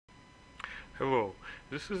Hello,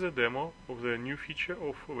 this is a demo of the new feature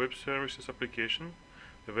of Web Services application,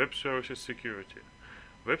 the Web Services Security.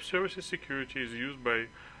 Web Services Security is used by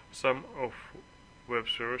some of web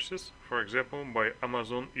services, for example by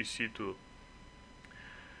Amazon EC2.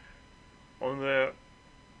 On the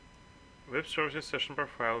Web Services session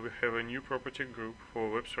profile we have a new property group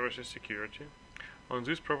for Web Services Security. On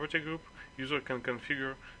this property group, user can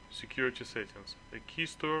configure security settings, a key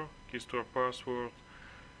store password,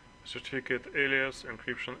 certificate alias,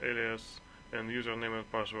 encryption alias, and username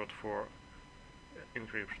and password for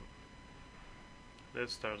encryption.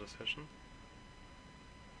 Let's start the session.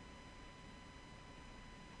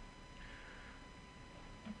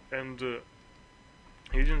 And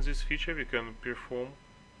using this feature we can perform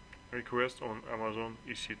requests on Amazon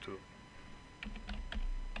EC2.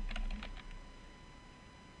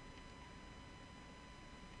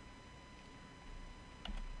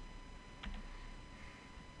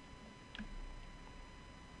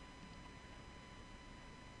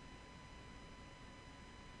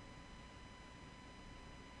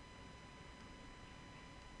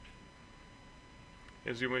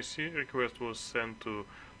 As you may see, request was sent to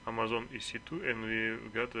Amazon EC2 and we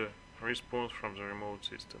got a response from the remote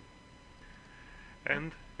system.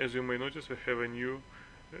 And as you may notice, we have a new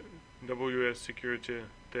WS Security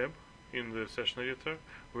tab in the session editor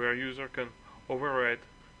where user can override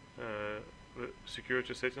the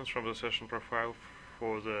security settings from the session profile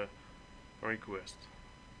for the request.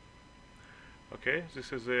 Okay,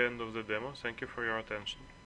 this is the end of the demo. Thank you for your attention.